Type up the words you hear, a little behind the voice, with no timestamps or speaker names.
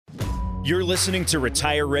You're listening to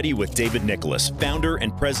Retire Ready with David Nicholas, founder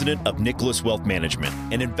and president of Nicholas Wealth Management,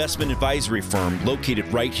 an investment advisory firm located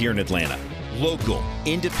right here in Atlanta. Local,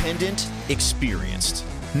 independent, experienced.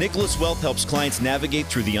 Nicholas Wealth helps clients navigate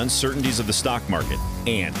through the uncertainties of the stock market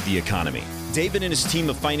and the economy. David and his team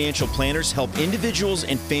of financial planners help individuals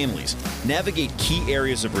and families navigate key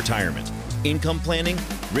areas of retirement, income planning,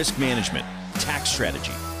 risk management, tax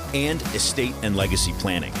strategy, and estate and legacy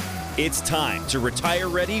planning. It's time to Retire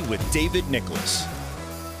Ready with David Nicholas.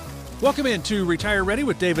 Welcome into Retire Ready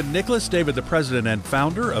with David Nicholas. David, the president and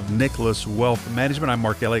founder of Nicholas Wealth Management. I'm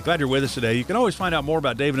Mark Elliott. Glad you're with us today. You can always find out more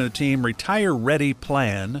about David and the team,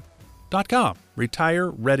 retirereadyplan.com.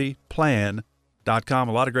 Retirereadyplan.com.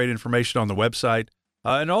 A lot of great information on the website.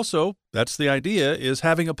 And also, that's the idea, is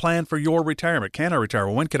having a plan for your retirement. Can I retire?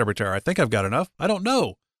 Well, when can I retire? I think I've got enough. I don't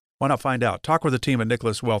know. Why not find out? Talk with the team at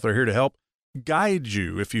Nicholas Wealth. They're here to help guide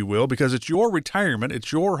you, if you will, because it's your retirement,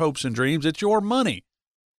 it's your hopes and dreams, it's your money.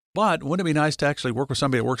 But wouldn't it be nice to actually work with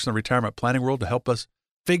somebody that works in the retirement planning world to help us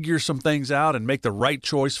figure some things out and make the right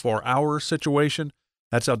choice for our situation?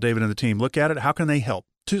 That's how David and the team look at it. How can they help?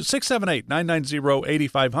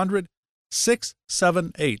 678-990-8500,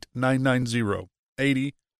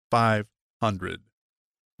 678-990-8500.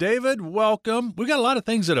 David, welcome. We've got a lot of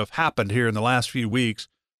things that have happened here in the last few weeks.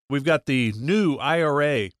 We've got the new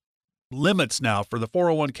IRA limits now for the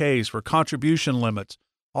 401ks, for contribution limits.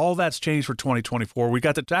 All that's changed for 2024. We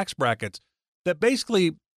got the tax brackets that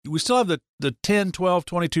basically, we still have the 10, 12,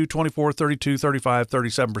 22, 24, 32, 35,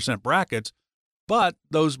 37% brackets, but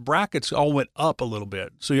those brackets all went up a little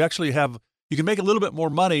bit. So you actually have, you can make a little bit more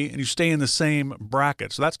money and you stay in the same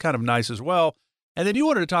bracket. So that's kind of nice as well. And then you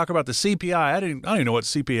wanted to talk about the CPI. I don't even know what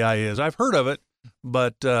CPI is. I've heard of it,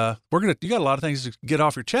 but you got a lot of things to get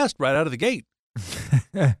off your chest right out of the gate.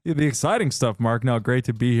 The exciting stuff, Mark. No, great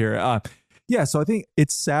to be here. So I think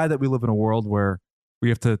it's sad that we live in a world where we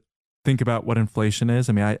have to think about what inflation is.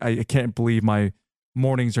 I mean, I can't believe my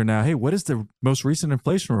mornings are now, hey, what is the most recent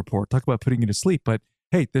inflation report? Talk about putting you to sleep. But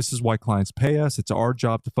hey, this is why clients pay us. It's our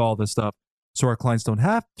job to follow this stuff so our clients don't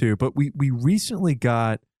have to. But we recently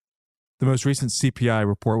got the most recent CPI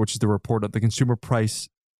report, which is the report of the Consumer Price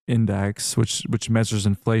Index, which measures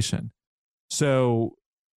inflation. So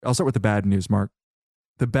I'll start with the bad news, Mark.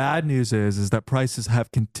 The bad news is that prices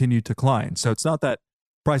have continued to climb. So it's not that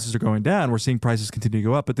prices are going down. We're seeing prices continue to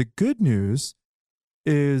go up. But the good news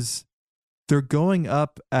is they're going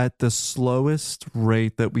up at the slowest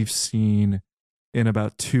rate that we've seen in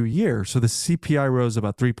about 2 years. So the CPI rose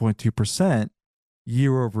about 3.2%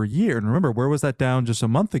 year over year. And remember, where was that down just a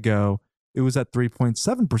month ago? It was at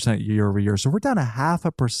 3.7% year over year. So we're down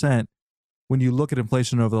 0.5% when you look at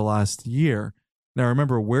inflation over the last year. Now,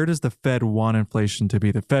 remember, where does the Fed want inflation to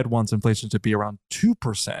be? The Fed wants inflation to be around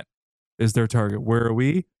 2% is their target. Where are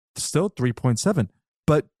we? Still 3.7.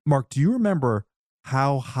 But Mark, do you remember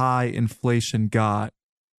how high inflation got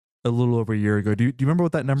a little over a year ago? Do you remember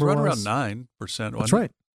what that number was? Around 9%. That's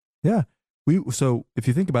right. Yeah. So if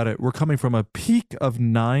you think about it, we're coming from a peak of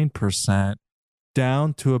 9%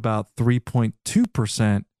 down to about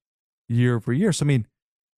 3.2% year over year. So, I mean,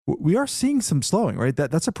 we are seeing some slowing, right?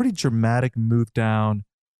 That's a pretty dramatic move down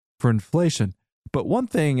for inflation. But one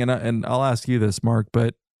thing, and I'll ask you this, Mark,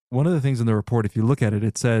 but one of the things in the report, if you look at it,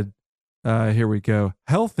 it said, here we go,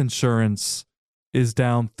 health insurance is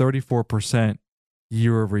down 34%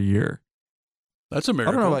 year over year. That's a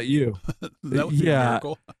miracle. I don't know about you. That would be a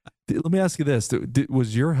miracle. Let me ask you this.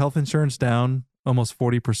 Was your health insurance down almost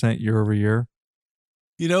 40% year over year?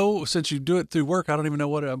 You know, since you do it through work, I don't even know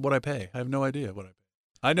what I pay. I have no idea what I pay.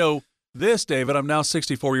 I know this, David, I'm now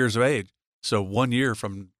 64 years of age. So 1 year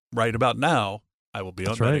from right about now, I will be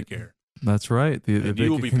on Medicare. That's right. And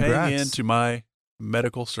you will be paying into my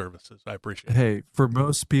medical services. I appreciate it. Hey, for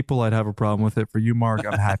most people, I'd have a problem with it. For you, Mark,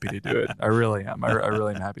 I'm happy to do it. I really am. I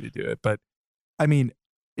really am happy to do it. But I mean,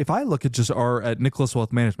 if I look at just at Nicholas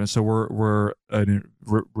Wealth Management, so we're a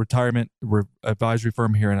retirement advisory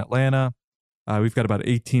firm here in Atlanta. We've got about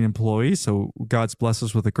 18 employees, so God's blessed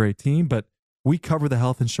us with a great team. But we cover the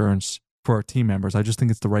health insurance for our team members. I just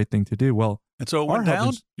think it's the right thing to do. Well, and so it went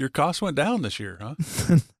down? Your costs went down this year, huh?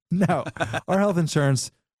 No. Our health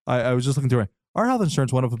insurance, I was just looking through it. Our health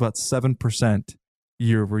insurance went up about 7%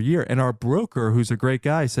 year over year. And our broker, who's a great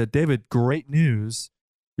guy, said, David, great news.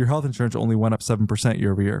 Your health insurance only went up 7%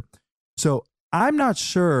 year over year. So I'm not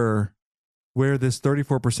sure where this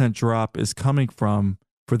 34% drop is coming from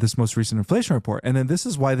for this most recent inflation report. And then this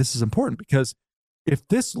is why this is important, because if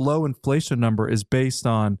this low inflation number is based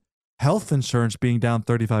on health insurance being down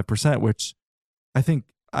 35%, which I think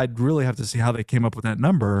I'd really have to see how they came up with that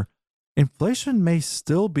number, inflation may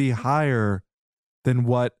still be higher than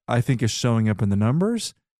what I think is showing up in the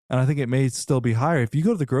numbers. And I think it may still be higher. If you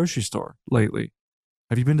go to the grocery store lately,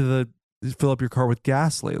 have you been to fill up your car with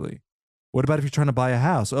gas lately? What about if you're trying to buy a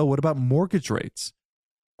house? Oh, what about mortgage rates?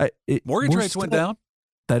 Mortgage rates went down?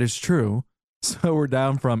 That is true. So we're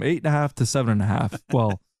down from 8.5 to 7.5.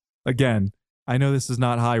 Well, again, I know this is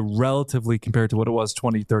not high relatively compared to what it was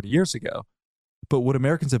 20, 30 years ago. But what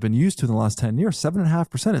Americans have been used to in the last 10 years,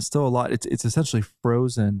 7.5% is still a lot. It's essentially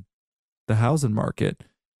frozen the housing market.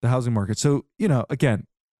 So, again,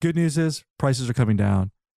 good news is prices are coming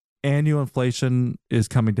down. Annual inflation is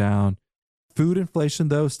coming down. Food inflation,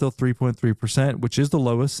 though, still 3.3%, which is the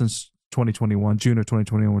lowest since 2021, June of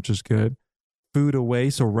 2021, which is good. Food away,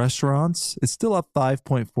 so restaurants, it's still up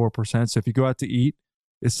 5.4%. So if you go out to eat,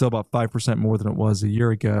 it's still about 5% more than it was a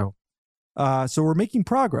year ago. So we're making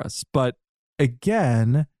progress. But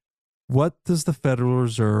again, what does the Federal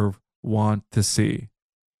Reserve want to see?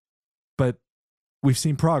 But we've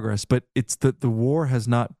seen progress, but it's the war has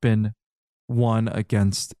not been won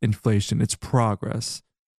against inflation. It's progress.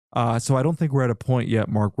 So I don't think we're at a point yet,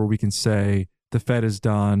 Mark, where we can say the Fed is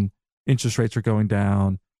done, interest rates are going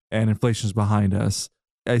down, and inflation is behind us.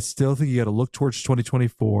 I still think you got to look towards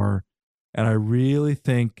 2024. And I really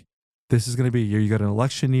think this is going to be a year. You got an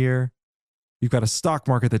election year. You've got a stock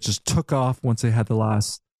market that just took off once they had the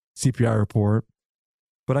last CPI report.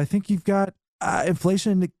 But I think you've got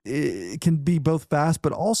inflation. It can be both fast,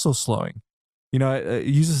 but also slowing. I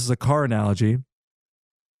use this as a car analogy.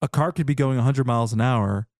 A car could be going 100 miles an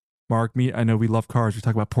hour. Mark, I know we love cars. We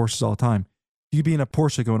talk about Porsches all the time. You could be in a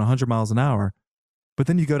Porsche going 100 miles an hour, but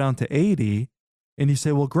then you go down to 80 and you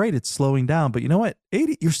say, well, great, it's slowing down. But you know what?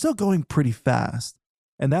 80, you're still going pretty fast.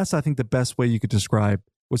 And that's, I think, the best way you could describe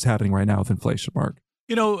what's happening right now with inflation, Mark.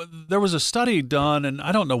 There was a study done, and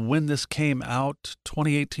I don't know when this came out,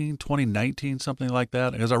 2018, 2019, something like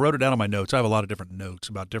that, because I wrote it down on my notes. I have a lot of different notes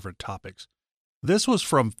about different topics. This was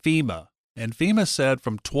from FEMA, and FEMA said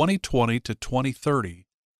from 2020 to 2030,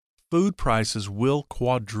 food prices will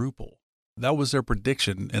quadruple. That was their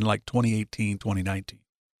prediction in like 2018, 2019.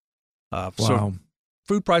 Wow. So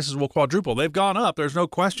food prices will quadruple. They've gone up. There's no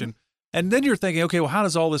question. And then you're thinking, okay, well, how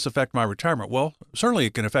does all this affect my retirement? Well, certainly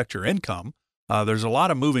it can affect your income. There's a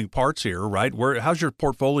lot of moving parts here, right? How's your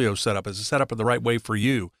portfolio set up? Is it set up in the right way for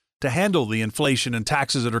you to handle the inflation and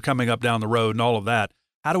taxes that are coming up down the road and all of that?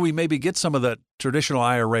 How do we maybe get some of that traditional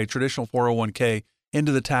IRA, traditional 401k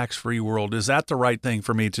into the tax-free world? Is that the right thing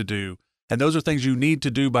for me to do? And those are things you need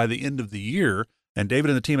to do by the end of the year. And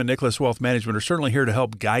David and the team at Nicholas Wealth Management are certainly here to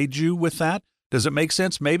help guide you with that. Does it make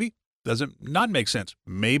sense? Maybe. Does it not make sense?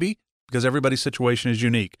 Maybe, because everybody's situation is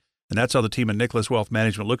unique. And that's how the team at Nicholas Wealth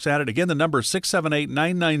Management looks at it. Again, the number is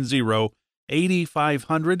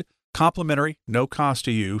 678-990-8500. Complimentary, no cost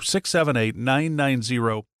to you.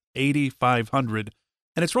 678-990-8500.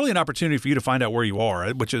 And it's really an opportunity for you to find out where you are,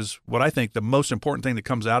 which is what I think the most important thing that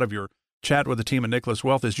comes out of your chat with the team at Nicholas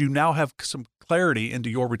Wealth is you now have some clarity into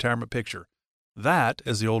your retirement picture. That,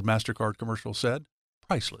 as the old MasterCard commercial said,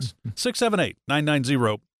 priceless.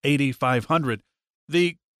 678-990-8500.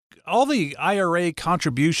 All the IRA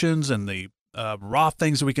contributions and the Roth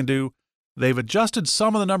things that we can do, they've adjusted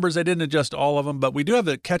some of the numbers. They didn't adjust all of them, but we do have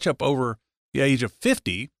the catch up over the age of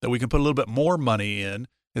 50 that we can put a little bit more money in.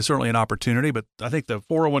 Is certainly an opportunity, but I think the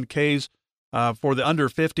 401ks for the under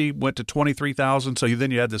 50 went to 23,000. So then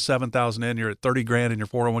you add the 7,000 in, you're at 30 grand in your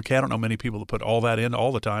 401k. I don't know many people that put all that in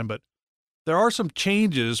all the time, but there are some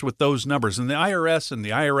changes with those numbers, and the IRS and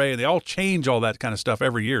the IRA, they all change all that kind of stuff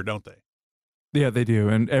every year, don't they? Yeah, they do.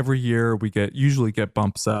 And every year we usually get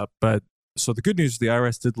bumps up. But so the good news is the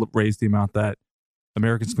IRS did raise the amount that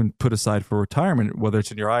Americans can put aside for retirement, whether it's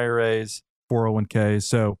in your IRAs, 401ks.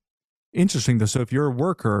 So interesting though. So if you're a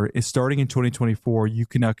worker, starting in 2024, you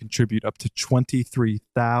can now contribute up to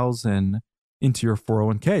 $23,000 into your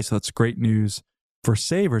 401k. So that's great news for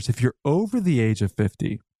savers. If you're over the age of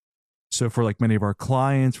 50, so for like many of our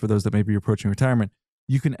clients, for those that may be approaching retirement,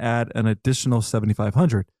 you can add an additional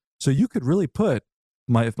 $7,500. So you could really put,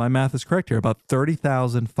 if my math is correct here, about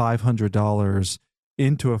 $30,500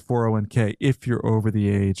 into a 401k if you're over the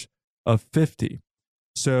age of 50.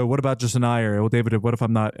 So what about just an IRA? Well, David, what if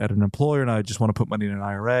I'm not at an employer and I just want to put money in an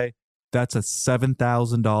IRA? That's a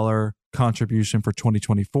 $7,000 contribution for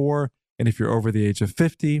 2024. And if you're over the age of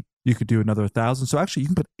 50, you could do another $1,000. So actually, you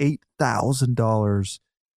can put $8,000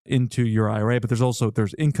 into your IRA. But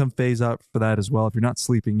there's income phase out for that as well. If you're not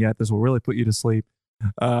sleeping yet, this will really put you to sleep.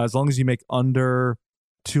 As long as you make under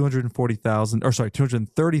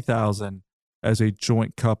 $230,000 as a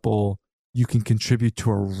joint couple, you can contribute to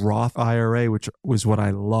a Roth IRA, which was what I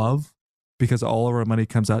love because all of our money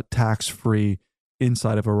comes out tax-free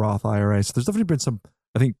inside of a Roth IRA. So there's definitely been some,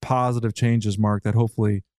 I think, positive changes, Mark, that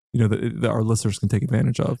hopefully, our listeners can take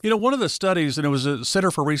advantage of. One of the studies, and it was a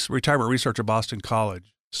Center for Retirement Research at Boston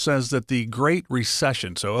College, says that the Great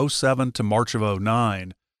Recession, so 07 to March of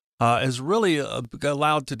 09, has really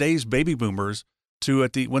allowed today's baby boomers to,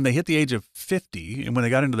 when they hit the age of 50 and when they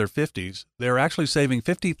got into their 50s, they're actually saving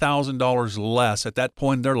 $50,000 less at that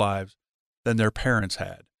point in their lives than their parents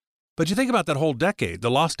had. But you think about that whole decade,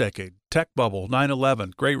 the lost decade, tech bubble,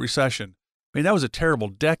 9/11, Great Recession. I mean, that was a terrible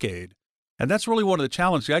decade. And that's really one of the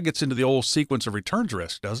challenges. That gets into the old sequence of returns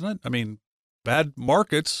risk, doesn't it? I mean, bad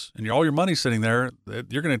markets and all your money sitting there,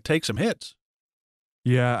 you're going to take some hits.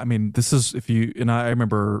 Yeah, I mean, this is I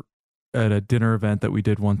remember at a dinner event that we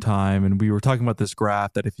did one time, and we were talking about this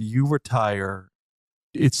graph that if you retire,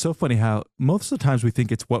 it's so funny how most of the times we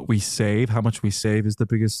think it's what we save, how much we save is the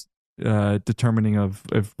biggest determining of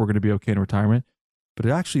if we're going to be okay in retirement. But it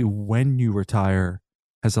actually, when you retire,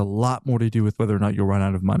 has a lot more to do with whether or not you'll run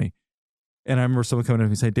out of money. And I remember someone coming up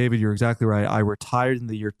and saying, David, you're exactly right. I retired in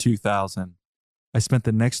the year 2000. I spent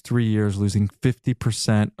the next 3 years losing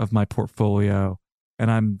 50% of my portfolio. And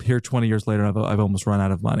I'm here 20 years later, and I've almost run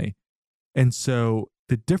out of money. And so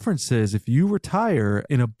the difference is if you retire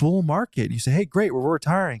in a bull market, you say, hey, great, we're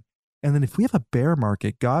retiring. And then if we have a bear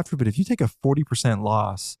market, God forbid, if you take a 40%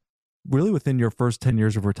 loss, really within your first 10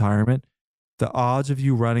 years of retirement, the odds of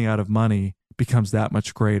you running out of money becomes that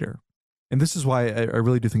much greater. And this is why I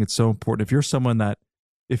really do think it's so important. If you're someone that,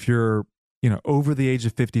 if you're, over the age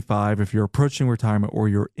of 55, if you're approaching retirement or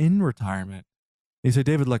you're in retirement, you say,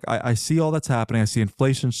 David, look, I see all that's happening. I see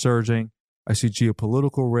inflation surging. I see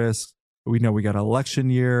geopolitical risks. We know we got an election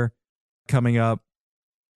year coming up.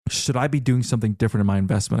 Should I be doing something different in my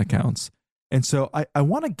investment accounts? And so I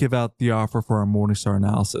want to give out the offer for our Morningstar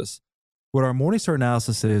analysis. What our Morningstar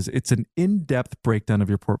analysis is, it's an in-depth breakdown of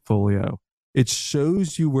your portfolio. It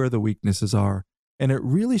shows you where the weaknesses are. And it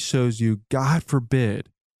really shows you, God forbid,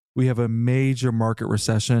 we have a major market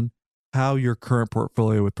recession, how your current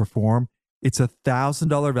portfolio would perform. It's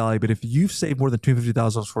 $1,000 value, but if you've saved more than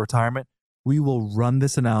 $250,000 for retirement, we will run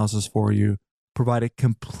this analysis for you, provide it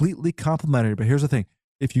completely complimentary. But here's the thing.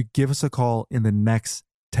 If you give us a call in the next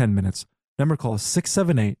 10 minutes, number to call is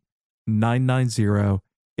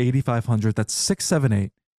 678-990-8500. That's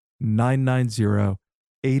 678-990-8500.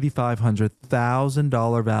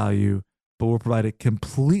 $1,000 value, but we'll provide it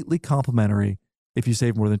completely complimentary if you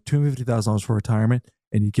save more than $250,000 for retirement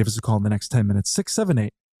and you give us a call in the next 10 minutes.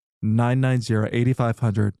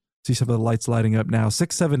 678-990-8500. See some of the lights lighting up now.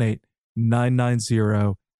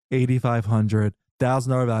 678-990-8500.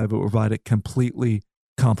 $1,000 value, but we'll provide it completely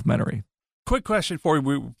complimentary. Quick question before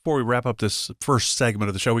we wrap up this first segment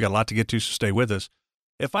of the show. We got a lot to get to, so stay with us.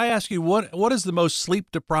 If I ask you what is the most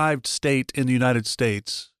sleep-deprived state in the United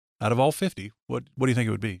States out of all 50, what do you think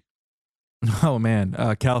it would be? Oh, man.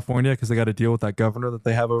 California, because they got to deal with that governor that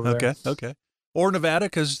they have over there. Okay. Or Nevada,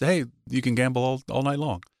 because, hey, you can gamble all night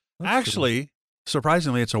long. That's Actually,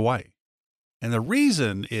 surprisingly, it's Hawaii. And the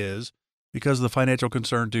reason is because of the financial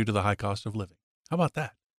concern due to the high cost of living. How about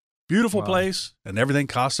that? Beautiful place, and everything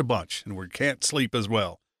costs a bunch, and we can't sleep as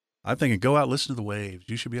well. I'm thinking, go out, listen to the waves.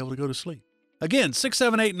 You should be able to go to sleep. Again,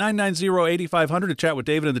 678-990-8500 to chat with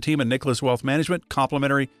David and the team at Nicholas Wealth Management.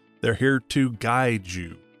 Complimentary. They're here to guide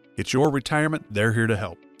you. It's your retirement. They're here to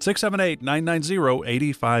help.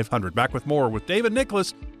 678-990-8500. Back with more with David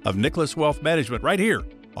Nicholas of Nicholas Wealth Management right here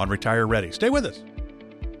on Retire Ready. Stay with us.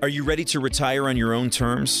 Are you ready to retire on your own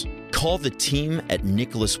terms? Call the team at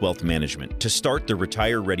Nicholas Wealth Management to start the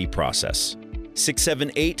Retire Ready process.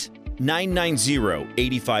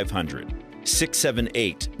 678-990-8500.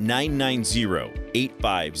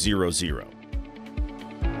 678-990-8500.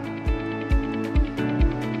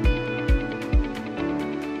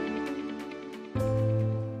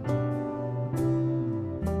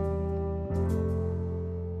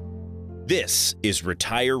 This is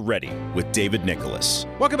Retire Ready with David Nicholas.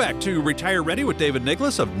 Welcome back to Retire Ready with David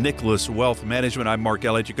Nicholas of Nicholas Wealth Management. I'm Mark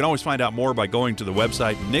Elliott. You can always find out more by going to the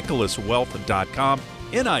website nicholaswealth.com,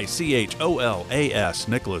 NICHOLAS,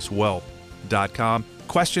 nicholaswealth.com.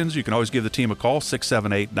 Questions, you can always give the team a call,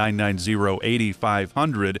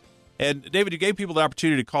 678-990-8500. And David, you gave people the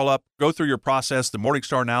opportunity to call up, go through your process, the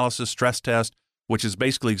Morningstar analysis, stress test, which is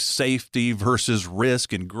basically safety versus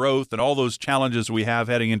risk and growth and all those challenges we have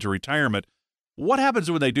heading into retirement. What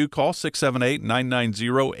happens when they do call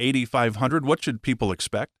 678-990-8500? What should people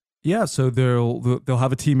expect? Yeah, so they'll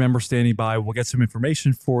have a team member standing by. We'll get some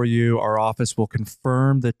information for you. Our office will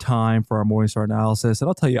confirm the time for our Morningstar analysis. And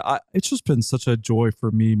I'll tell you, it's just been such a joy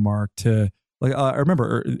for me, Mark, to I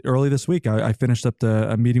remember early this week, I finished up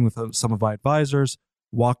a meeting with some of my advisors.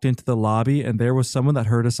 walked into the lobby, and there was someone that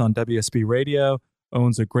heard us on WSB Radio,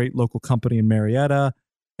 owns a great local company in Marietta.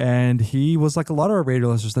 And he was like a lot of our radio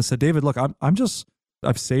listeners that said, David, look,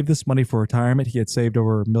 I've saved this money for retirement. He had saved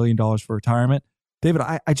over $1 million for retirement. David,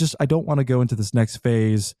 I don't want to go into this next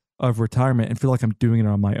phase of retirement and feel like I'm doing it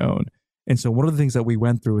on my own. And so one of the things that we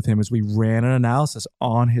went through with him is we ran an analysis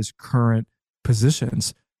on his current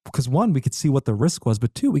positions, because one, we could see what the risk was,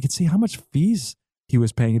 but two, we could see how much fees he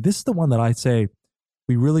was paying. This is the one that I say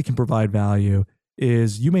we really can provide value,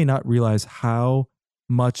 is you may not realize how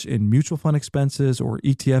much in mutual fund expenses or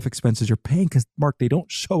ETF expenses you're paying, because Mark, they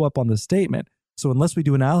don't show up on the statement. So unless we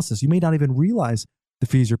do analysis, you may not even realize the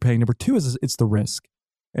fees you're paying. Number two is it's the risk.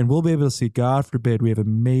 And we'll be able to see, God forbid, we have a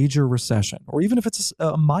major recession, or even if it's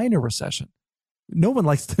a minor recession. No one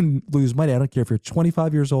likes to lose money. I don't care if you're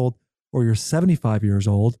 25 years old or you're 75 years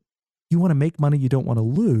old. You want to make money, you don't want to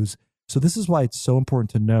lose. So this is why it's so important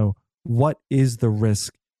to know what is the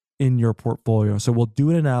risk in your portfolio. So we'll do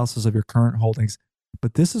an analysis of your current holdings.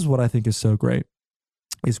 But this is what I think is so great,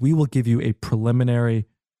 is we will give you a preliminary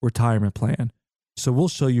retirement plan. So we'll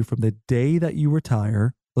show you from the day that you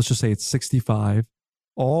retire, let's just say it's 65,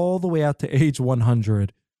 all the way out to age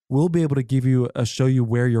 100, we'll be able to give you show you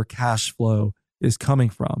where your cash flow is coming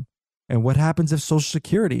from. And what happens if Social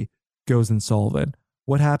Security goes insolvent?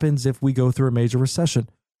 What happens if we go through a major recession?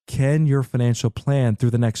 Can your financial plan through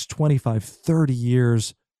the next 25, 30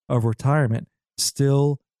 years of retirement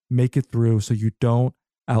still make it through so you don't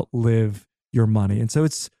outlive your money? And so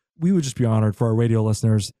we would just be honored for our radio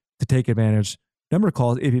listeners to take advantage. Number to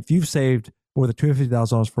call, if you've saved more than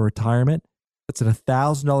 $250,000 for retirement, it's a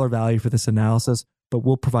 $1,000 value for this analysis, but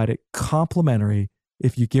we'll provide it complimentary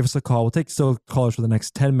if you give us a call. We'll take still callers for the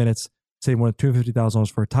next 10 minutes, save more than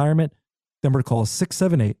 $250,000 for retirement. Number to call is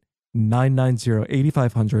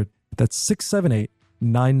 678-990-8500. That's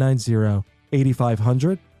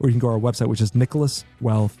 678-990-8500. Or you can go to our website, which is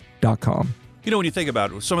nicholaswealth.com. You know, when you think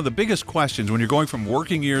about it, some of the biggest questions when you're going from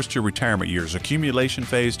working years to retirement years, accumulation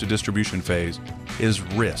phase to distribution phase, is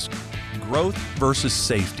risk. Growth versus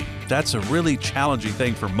safety. That's a really challenging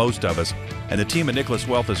thing for most of us. And the team at Nicholas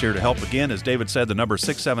Wealth is here to help. Again, as David said, the number is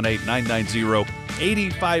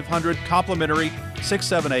 678-990-8500. Complimentary,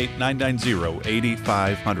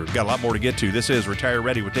 678-990-8500. Got a lot more to get to. This is Retire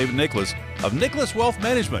Ready with David Nicholas of Nicholas Wealth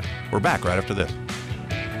Management. We're back right after this.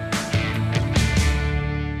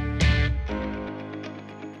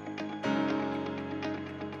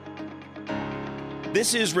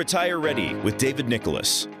 This is Retire Ready with David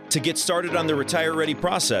Nicholas. To get started on the Retire Ready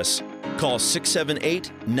process, call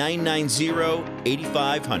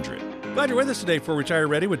 678-990-8500. Glad you're with us today for Retire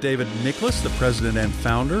Ready with David Nicholas, the president and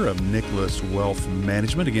founder of Nicholas Wealth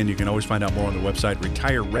Management. Again, you can always find out more on the website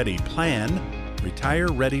Retire Ready Plan,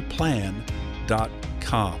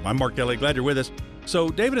 retirereadyplan.com. I'm Mark Kelly. Glad you're with us. So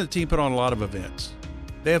David and the team put on a lot of events.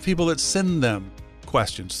 They have people that send them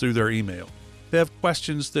questions through their email. They have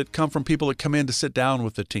questions that come from people that come in to sit down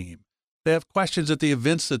with the team. They have questions at the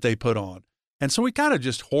events that they put on. And so we kind of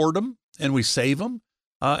just hoard them and we save them.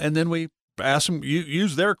 And then we ask them,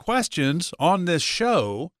 use their questions on this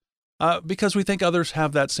show because we think others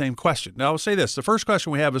have that same question. Now, I'll say this. The first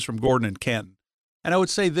question we have is from Gordon and Ken. And I would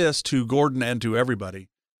say this to Gordon and to everybody,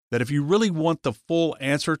 that if you really want the full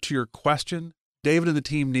answer to your question, David and the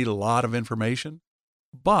team need a lot of information.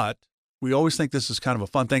 But we always think this is kind of a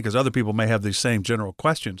fun thing because other people may have these same general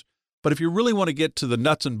questions. But if you really want to get to the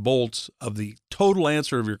nuts and bolts of the total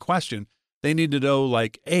answer of your question, they need to know,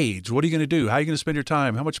 like, age. What are you going to do? How are you going to spend your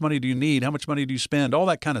time? How much money do you need? How much money do you spend? All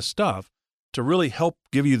that kind of stuff to really help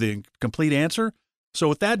give you the complete answer. So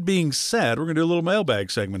with that being said, we're going to do a little mailbag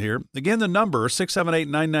segment here. Again, the number,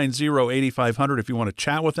 678-990-8500 if you want to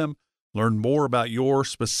chat with them, learn more about your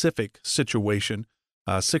specific situation,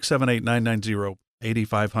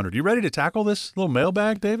 678-990-8500. You ready to tackle this little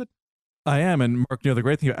mailbag, David? I am, and Mark, the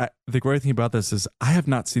great thing about this is I have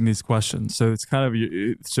not seen these questions, so it's kind of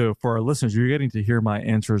so for our listeners, you're getting to hear my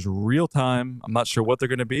answers real time. I'm not sure what they're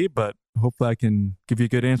going to be, but hopefully I can give you a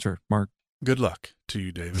good answer, Mark. Good luck to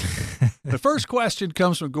you, David. The first question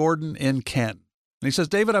comes from Gordon in Kent. And he says,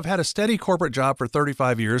 David, I've had a steady corporate job for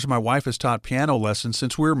 35 years, and my wife has taught piano lessons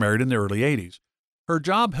since we were married in the early 80s. Her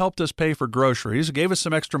job helped us pay for groceries, gave us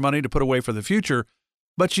some extra money to put away for the future,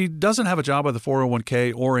 but she doesn't have a job with a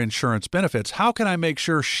 401k or insurance benefits. How can I make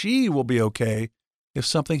sure she will be okay if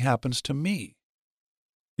something happens to me?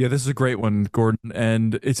 Yeah, this is a great one, Gordon.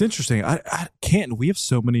 And it's interesting. Canton, we have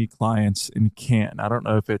so many clients in Canton. I don't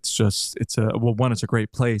know if it's a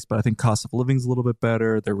great place, but I think cost of living is a little bit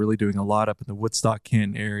better. They're really doing a lot up in the Woodstock,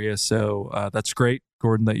 Canton area. So that's great,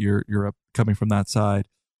 Gordon, that you're up coming from that side.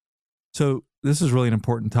 So this is really an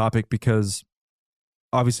important topic because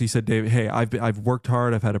obviously you said, David, hey, I've worked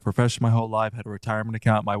hard. I've had a profession my whole life, had a retirement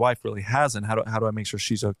account. My wife really hasn't. How do I make sure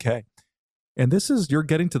she's okay? And you're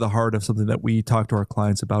getting to the heart of something that we talk to our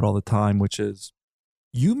clients about all the time, which is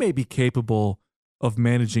you may be capable of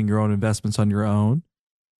managing your own investments on your own,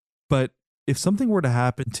 but if something were to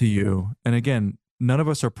happen to you, and again, none of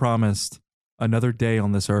us are promised another day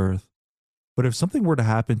on this earth, but if something were to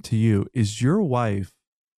happen to you, is your wife,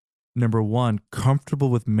 number one, comfortable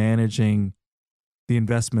with managing the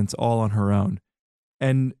investments all on her own?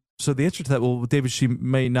 And so the answer to that, well, David, she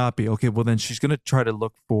may not be. Okay, well, then she's going to try to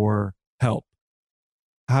look for help.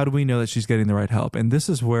 How do we know that she's getting the right help? And this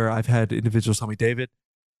is where I've had individuals tell me, David,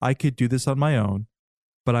 I could do this on my own,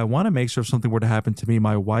 but I want to make sure if something were to happen to me,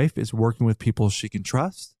 my wife is working with people she can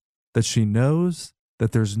trust, that she knows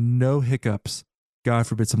that there's no hiccups. God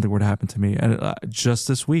forbid something were to happen to me. And just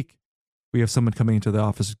this week, we have someone coming into the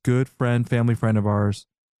office, good friend, family friend of ours,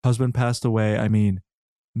 husband passed away. I mean,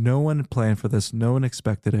 no one planned for this. No one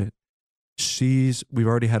expected it. We've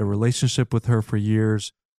already had a relationship with her for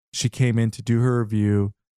years. She came in to do her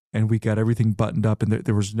review and we got everything buttoned up, and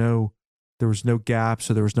there was no gaps,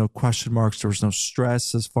 so there was no question marks. There was no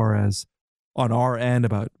stress as far as on our end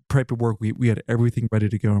about paperwork. We had everything ready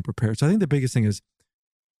to go and prepared. So I think the biggest thing is,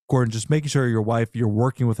 Gordon, just making sure you're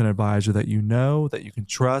working with an advisor that you know, that you can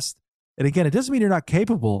trust. And again, it doesn't mean you're not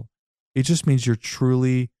capable. It just means you're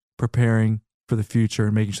truly preparing for the future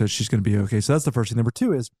and making sure that she's going to be okay. So that's the first thing. Number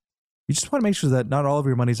two is you just want to make sure that not all of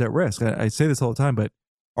your money's at risk. I say this all the time, but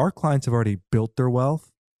our clients have already built their wealth.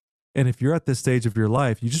 And if you're at this stage of your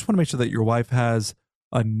life, you just want to make sure that your wife has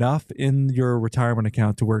enough in your retirement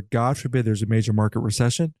account to where, God forbid, there's a major market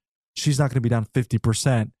recession, she's not going to be down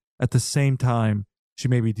 50%. At the same time, she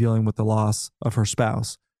may be dealing with the loss of her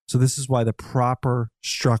spouse. So this is why the proper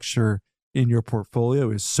structure in your portfolio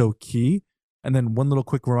is so key. And then one little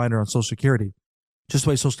quick reminder on Social Security. Just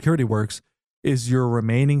the way Social Security works is your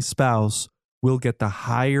remaining spouse will get the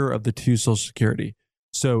higher of the two Social Security.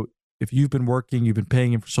 So if you've been working, you've been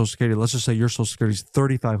paying in for Social Security, let's just say your Social Security is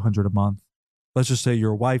 $3,500 a month. Let's just say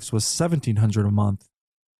your wife's was $1,700 a month.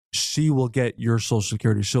 She will get your Social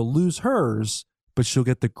Security. She'll lose hers, but she'll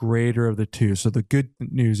get the greater of the two. So the good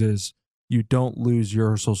news is you don't lose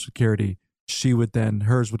your Social Security.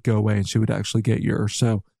 Hers would go away and she would actually get yours.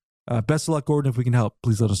 So best of luck, Gordon. If we can help,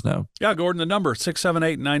 please let us know. Yeah, Gordon, the number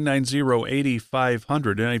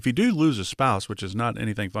 678-990-8500. And if you do lose a spouse, which is not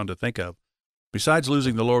anything fun to think of, besides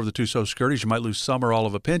losing the lower of the two Social Securities, you might lose some or all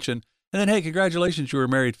of a pension. And then, hey, congratulations, you were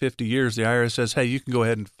married 50 years. The IRS says, hey, you can go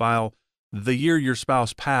ahead and file the year your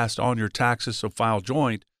spouse passed on your taxes, so file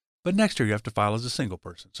joint. But next year you have to file as a single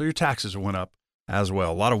person. So your taxes went up as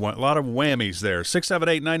well. A lot of whammies there.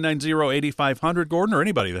 678-990-8500, Gordon, or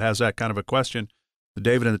anybody that has that kind of a question.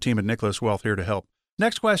 David and the team at Nicholas Wealth here to help.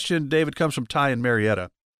 Next question, David, comes from Ty and Marietta.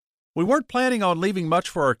 We weren't planning on leaving much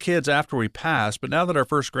for our kids after we passed, but now that our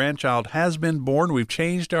first grandchild has been born, we've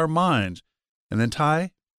changed our minds. And then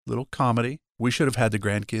Ty, little comedy, we should have had the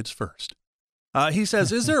grandkids first. He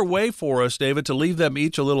says, is there a way for us, David, to leave them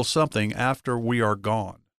each a little something after we are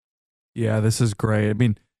gone? Yeah, this is great. I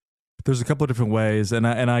mean, there's a couple of different ways, and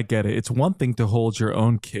I get it. It's one thing to hold your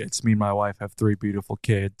own kids. Me and my wife have 3 beautiful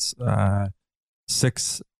kids.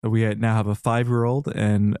 6, we now have a 5-year-old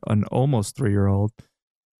and an almost 3-year-old.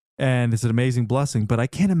 And it's an amazing blessing, but I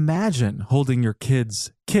can't imagine holding your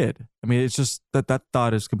kid's kid. I mean, it's just that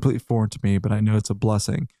thought is completely foreign to me, but I know it's a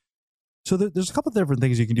blessing. So there's a couple of different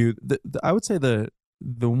things you can do. I would say the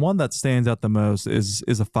one that stands out the most is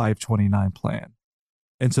a 529 plan.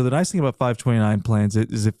 And so the nice thing about 529 plans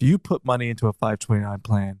is if you put money into a 529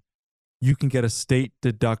 plan, you can get a state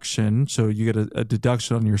deduction. So you get a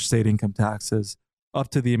deduction on your state income taxes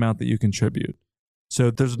up to the amount that you contribute.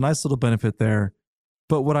 So there's a nice little benefit there.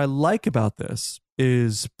 But what I like about this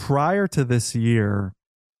is prior to this year,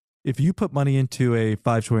 if you put money into a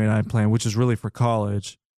 529 plan, which is really for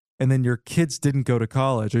college, and then your kids didn't go to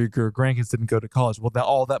college or your grandkids didn't go to college, well,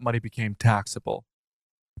 all that money became taxable.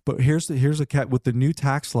 But here's a cat with the new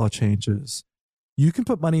tax law changes. You can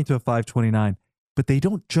put money into a 529, but they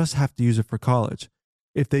don't just have to use it for college.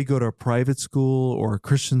 If they go to a private school or a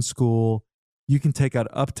Christian school, you can take out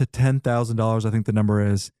up to $10,000, I think the number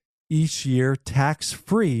is, each year,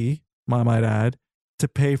 tax-free, I might add, to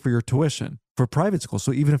pay for your tuition for private school.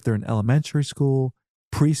 So even if they're in elementary school,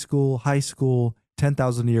 preschool, high school,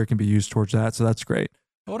 $10,000 a year can be used towards that. So that's great.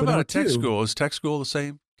 What about a tech school? Is tech school the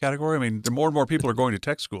same category? I mean, more and more people are going to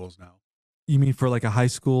tech schools now. You mean for like a high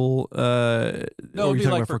school? No, it'd be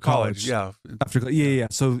like for college. Yeah. Yeah.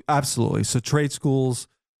 So absolutely. So trade schools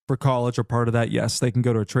for college are part of that. Yes, they can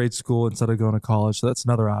go to a trade school instead of going to college. So that's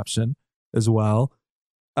another option as well.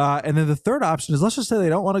 And then the third option is, let's just say they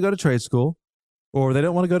don't want to go to trade school, or they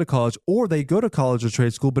don't want to go to college, or they go to college or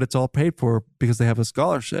trade school, but it's all paid for because they have a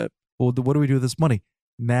scholarship. Well, what do we do with this money?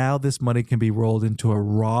 Now this money can be rolled into a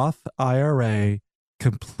Roth IRA,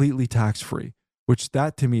 completely tax-free, which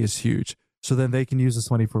that to me is huge. So then they can use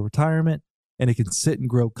this money for retirement, and it can sit and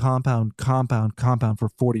grow compound for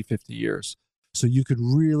 40, 50 years. So you could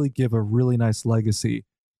really give a really nice legacy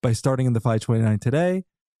by starting in the 529 today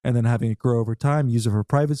and then having it grow over time, use it for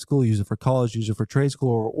private school, use it for college, use it for trade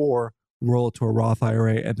school, or roll it to a Roth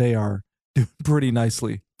IRA, and they are doing pretty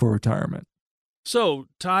nicely for retirement. So,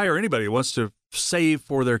 Ty, or anybody who wants to save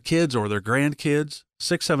for their kids or their grandkids,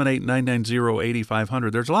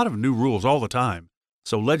 678-990-8500. There's a lot of new rules all the time.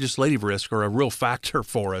 So legislative risks are a real factor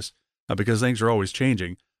for us because things are always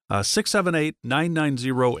changing.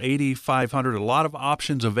 678-990-8500. A lot of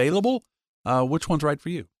options available. Which one's right for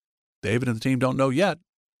you? David and the team don't know yet,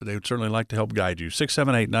 but they would certainly like to help guide you.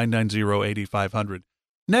 678-990-8500.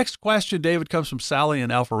 Next question, David, comes from Sally in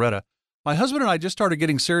Alpharetta. My husband and I just started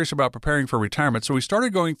getting serious about preparing for retirement, so we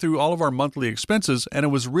started going through all of our monthly expenses, and it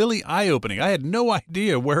was really eye-opening. I had no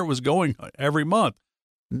idea where it was going every month.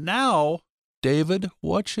 Now, David,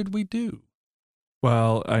 what should we do?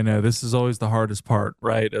 Well, I know this is always the hardest part,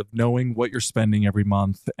 right? Of knowing what you're spending every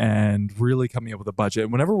month and really coming up with a budget.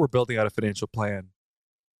 And whenever we're building out a financial plan,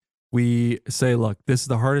 we say, look, this is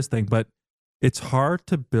the hardest thing, but it's hard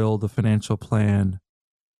to build a financial plan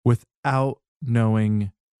without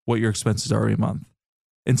knowing what your expenses are every month.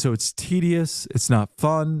 And so it's tedious, it's not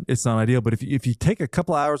fun, it's not ideal. But if you take a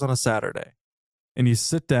couple hours on a Saturday and you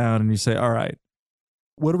sit down and you say, all right,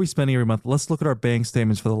 what are we spending every month? Let's look at our bank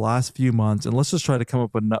statements for the last few months and let's just try to come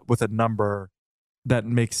up with a number that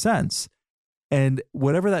makes sense. And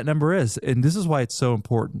whatever that number is, and this is why it's so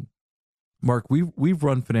important. Mark, we've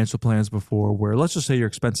run financial plans before where let's just say your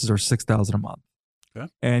expenses are $6,000 a month. Okay.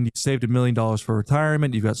 And you saved $1 million for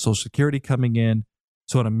retirement, you've got Social Security coming in.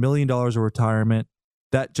 So on $1 million of retirement,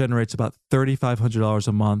 that generates about $3,500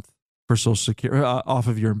 a month for Social Security off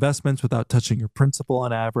of your investments without touching your principal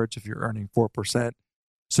on average if you're earning 4%.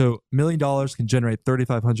 So $1 million can generate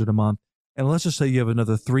 $3,500 a month. And let's just say you have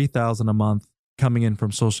another $3,000 a month coming in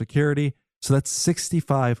from Social Security. So that's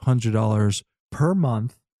 $6,500 per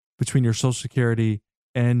month between your Social Security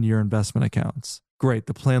and your investment accounts. Great.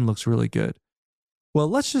 The plan looks really good. Well,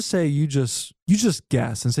 let's just say you just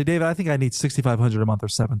guess and say, David, I think I need $6,500 a month or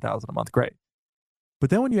 $7,000 a month. Great. But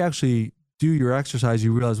then when you actually do your exercise,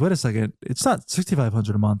 you realize, wait a second, it's not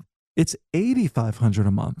 $6,500 a month. It's $8,500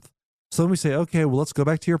 a month. So then we say, okay, well, let's go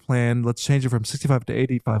back to your plan. Let's change it from $6,500 to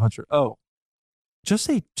 $8,500. Oh, just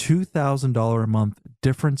a $2,000 a month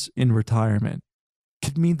difference in retirement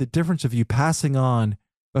could mean the difference of you passing on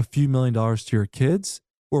a few $1 million to your kids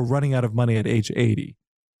or running out of money at age 80.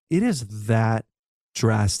 It is that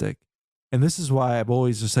drastic. And this is why I've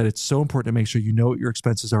always just said it's so important to make sure you know what your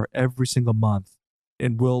expenses are every single month,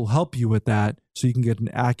 and we'll help you with that so you can get an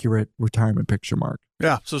accurate retirement picture, Mark.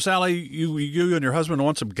 Yeah. So, Sally, you and your husband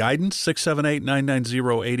want some guidance?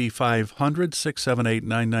 678-990-8500,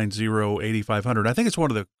 678-990-8500. I think it's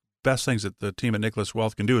one of the best things that the team at Nicholas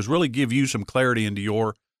Wealth can do is really give you some clarity into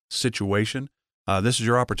your situation. This is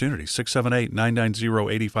your opportunity.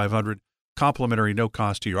 678-990-8500. Complimentary, no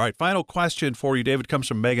cost to you. All right, final question for you, David, comes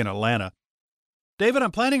from Megan, Atlanta. David,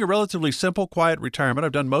 I'm planning a relatively simple, quiet retirement.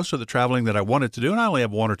 I've done most of the traveling that I wanted to do, and I only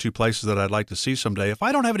have 1 or 2 places that I'd like to see someday. If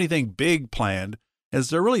I don't have anything big planned, is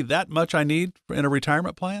there really that much I need in a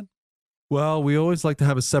retirement plan? Well, we always like to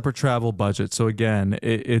have a separate travel budget. So again,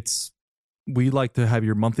 we like to have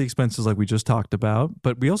your monthly expenses like we just talked about,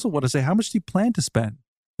 but we also want to say, how much do you plan to spend?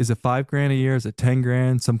 Is it $5,000 a year? Is it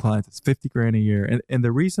 $10,000? Some clients, it's $50,000 a year. And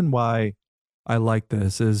the reason why I like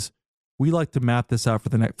this is we like to map this out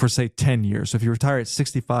for say 10 years. So if you retire at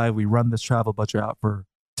 65, we run this travel budget out for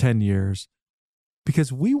 10 years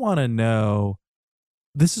because we want to know,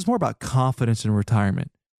 this is more about confidence in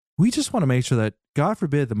retirement. We just want to make sure that, God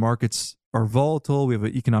forbid, the markets are volatile, we have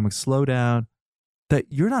an economic slowdown, that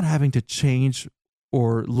you're not having to change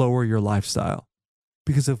or lower your lifestyle.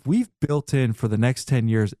 Because if we've built in for the next 10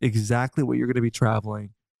 years exactly what you're going to be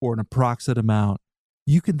traveling or an approximate amount,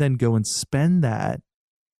 you can then go and spend that,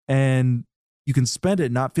 and you can spend it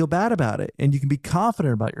and not feel bad about it, and you can be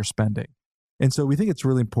confident about your spending. And so we think it's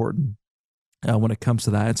really important when it comes to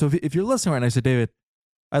that. And so if you're listening right now, I said, David,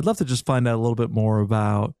 I'd love to just find out a little bit more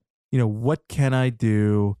about, what can I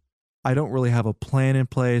do? I don't really have a plan in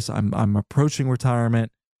place. I'm approaching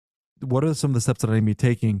retirement. What are some of the steps that I need to be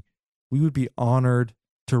taking? We would be honored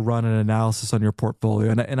to run an analysis on your portfolio.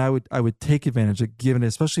 And I would take advantage of, given,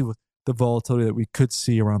 especially with the volatility that we could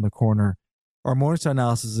see around the corner, Our Morningstar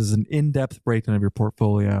analysis is an in-depth breakdown of your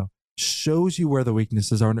portfolio, shows you where the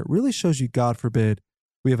weaknesses are, and it really shows you, God forbid,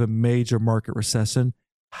 we have a major market recession,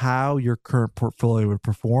 how your current portfolio would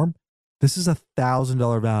perform. This is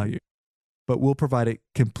 $1,000 value, but we'll provide it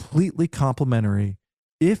completely complimentary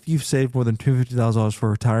if you've saved more than $250,000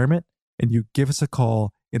 for retirement and you give us a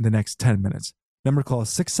call in the next 10 minutes. Number to call is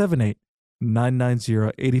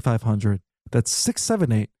 678-990-8500. That's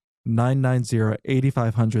 678-990-8500.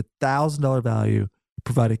 $1,000 value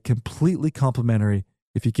provided completely complimentary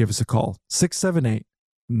if you give us a call.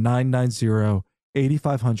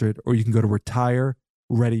 678-990-8500, or you can go to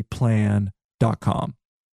retirereadyplan.com.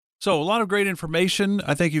 So a lot of great information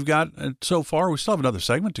I think you've got so far. We still have another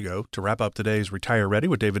segment to go to wrap up today's Retire Ready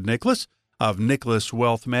with David Nicholas of Nicholas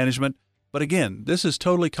Wealth Management. But again, this is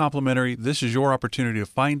totally complimentary. This is your opportunity to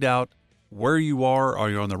find out where you are.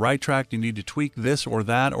 Are you on the right track? Do you need to tweak this or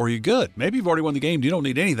that? Or are you good? Maybe you've already won the game. You don't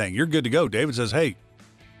need anything. You're good to go. David says, hey,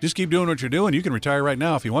 just keep doing what you're doing. You can retire right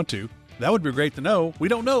now if you want to. That would be great to know. We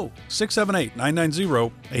don't know.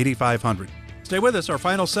 678-990-8500. Stay with us. Our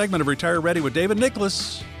final segment of Retire Ready with David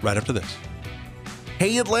Nicholas right after this.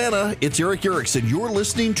 Hey Atlanta, it's Eric Erickson. You're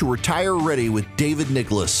listening to Retire Ready with David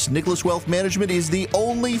Nicholas. Nicholas Wealth Management is the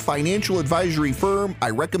only financial advisory firm I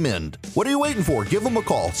recommend. What are you waiting for? Give them a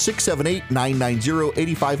call,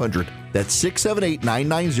 678-990-8500. That's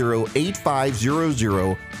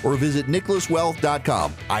 678-990-8500, or visit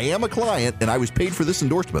nicholaswealth.com. I am a client and I was paid for this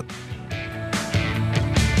endorsement.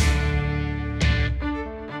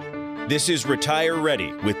 This is Retire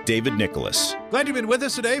Ready with David Nicholas. Glad you've been with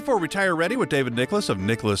us today for Retire Ready with David Nicholas of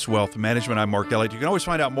Nicholas Wealth Management. I'm Mark Elliott. You can always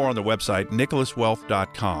find out more on the website,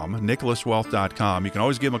 nicholaswealth.com, nicholaswealth.com. You can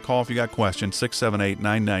always give them a call if you got questions,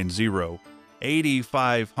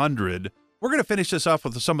 678-990-8500. We're going to finish this off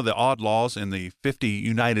with some of the odd laws in the 50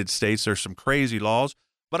 United States. There's some crazy laws,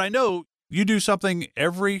 but I know you do something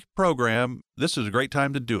every program. This is a great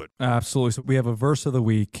time to do it. Absolutely. So we have a verse of the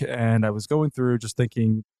week, and I was going through just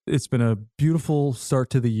thinking, it's been a beautiful start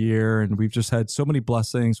to the year, and we've just had so many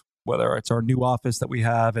blessings, whether it's our new office that we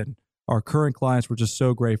have and our current clients. We're just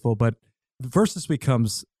so grateful. But the verse this week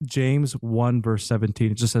comes James 1, verse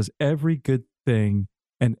 17. It just says, every good thing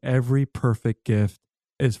and every perfect gift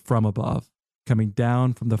is from above, coming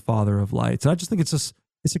down from the Father of lights. And I just think it's a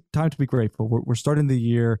time to be grateful. We're starting the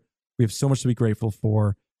year. We have so much to be grateful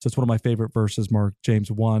for. So it's one of my favorite verses, Mark,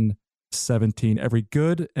 James 1, 17. Every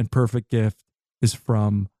good and perfect gift is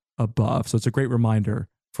from above. So it's a great reminder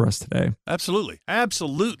for us today. Absolutely.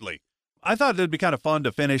 Absolutely. I thought it'd be kind of fun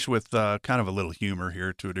to finish with kind of a little humor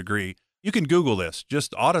here to a degree. You can Google this,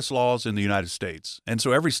 just oddest laws in the United States. And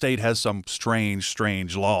so every state has some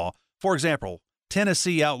strange law. For example,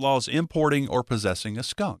 Tennessee outlaws importing or possessing a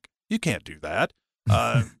skunk. You can't do that.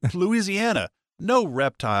 Louisiana, no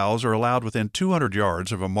reptiles are allowed within 200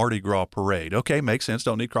 yards of a Mardi Gras parade. Okay, makes sense.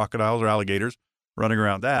 Don't need crocodiles or alligators running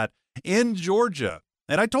around that. In Georgia,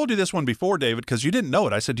 and I told you this one before, David, because you didn't know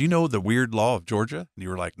it. I said, do you know the weird law of Georgia? And you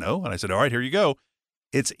were like, no. And I said, all right, here you go.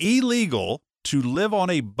 It's illegal to live on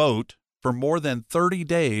a boat for more than 30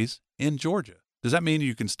 days in Georgia. Does that mean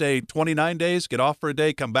you can stay 29 days, get off for a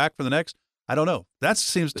day, come back for the next? I don't know. That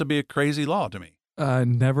seems to be a crazy law to me.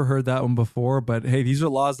 Never heard that one before, but hey, these are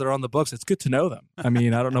laws that are on the books. It's good to know them. I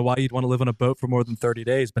mean, I don't know why you'd want to live on a boat for more than 30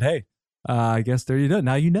 days, but hey, I guess there you go.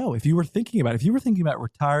 Now you know. If you were thinking about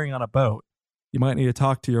retiring on a boat, you might need to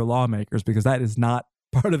talk to your lawmakers, because that is not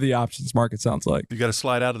part of the options, Mark, it sounds like. You got to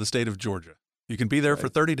slide out of the state of Georgia. You can be there for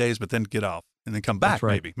 30 days, but then get off and then come back. That's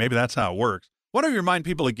right. Maybe. Maybe that's how it works. Want to remind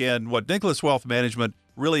people again what Nicholas Wealth Management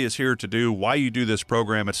really is here to do, why you do this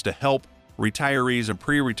program. It's to help retirees and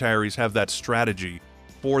pre-retirees have that strategy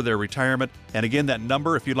for their retirement. And again, that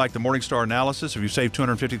number, if you'd like the Morningstar analysis, if you save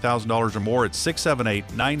 $250,000 or more, it's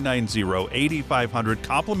 678-990-8500,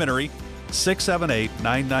 complimentary,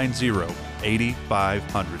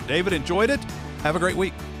 678-990-8500. David, enjoyed it. Have a great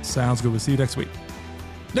week. Sounds good. We'll see you next week.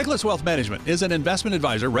 Nicholas Wealth Management is an investment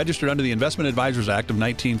advisor registered under the Investment Advisors Act of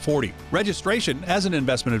 1940. Registration as an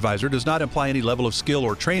investment advisor does not imply any level of skill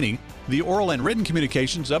or training. The oral and written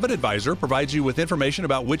communications of an advisor provides you with information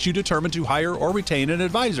about which you determine to hire or retain an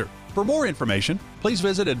advisor. For more information, please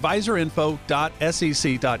visit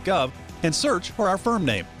advisorinfo.sec.gov and search for our firm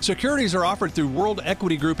name. Securities are offered through World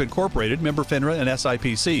Equity Group Incorporated, member FINRA and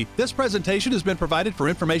SIPC. This presentation has been provided for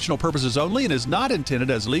informational purposes only and is not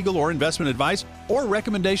intended as legal or investment advice or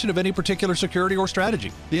recommendation of any particular security or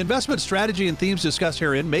strategy. The investment strategy and themes discussed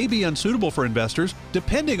herein may be unsuitable for investors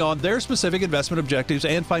depending on their specific investment objectives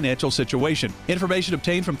and financial situation. Information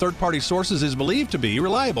obtained from third-party sources is believed to be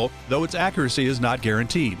reliable, though its accuracy is not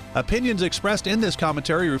guaranteed. Opinions expressed in this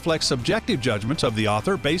commentary reflect subjective judgments of the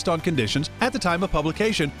author based on conditions at the time of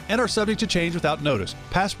publication and are subject to change without notice.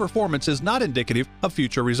 Past performance is not indicative of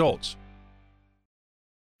future results.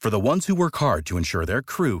 For the ones who work hard to ensure their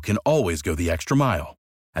crew can always go the extra mile,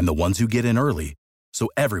 and the ones who get in early so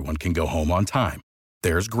everyone can go home on time,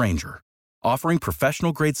 there's Grainger, offering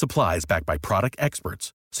professional-grade supplies backed by product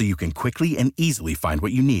experts so you can quickly and easily find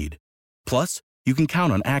what you need. Plus, you can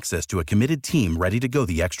count on access to a committed team ready to go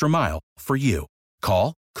the extra mile for you.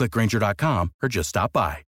 Call, click Grainger.com, or just stop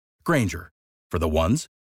by. Grainger, for the ones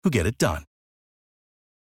who get it done.